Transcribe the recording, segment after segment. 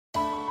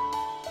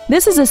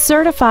This is a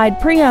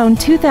certified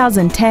pre-owned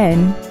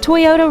 2010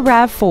 Toyota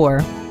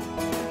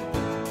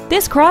Rav4.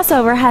 This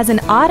crossover has an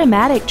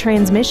automatic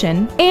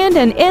transmission and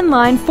an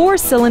inline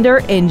 4-cylinder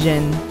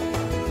engine.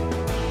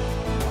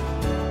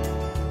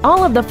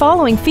 All of the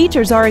following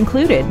features are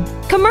included: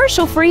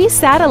 commercial-free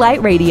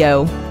satellite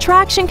radio,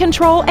 traction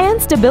control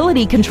and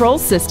stability control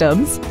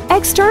systems,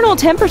 external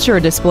temperature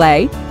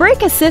display,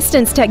 brake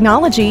assistance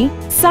technology,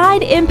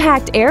 side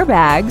impact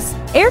airbags,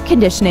 air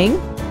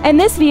conditioning, and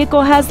this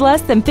vehicle has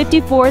less than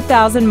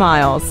 54,000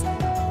 miles.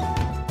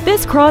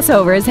 This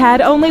crossover has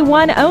had only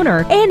one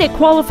owner and it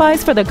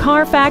qualifies for the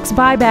Carfax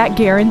buyback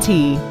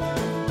guarantee.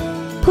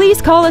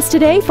 Please call us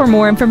today for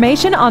more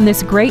information on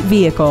this great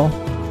vehicle.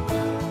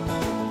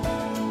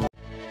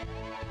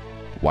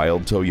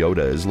 Wilde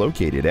Toyota is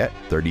located at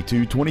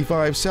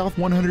 3225 South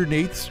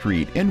 108th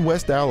Street in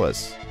West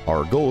Allis.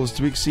 Our goal is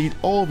to exceed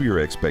all of your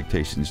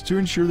expectations to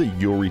ensure that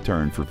you'll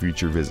return for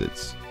future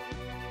visits.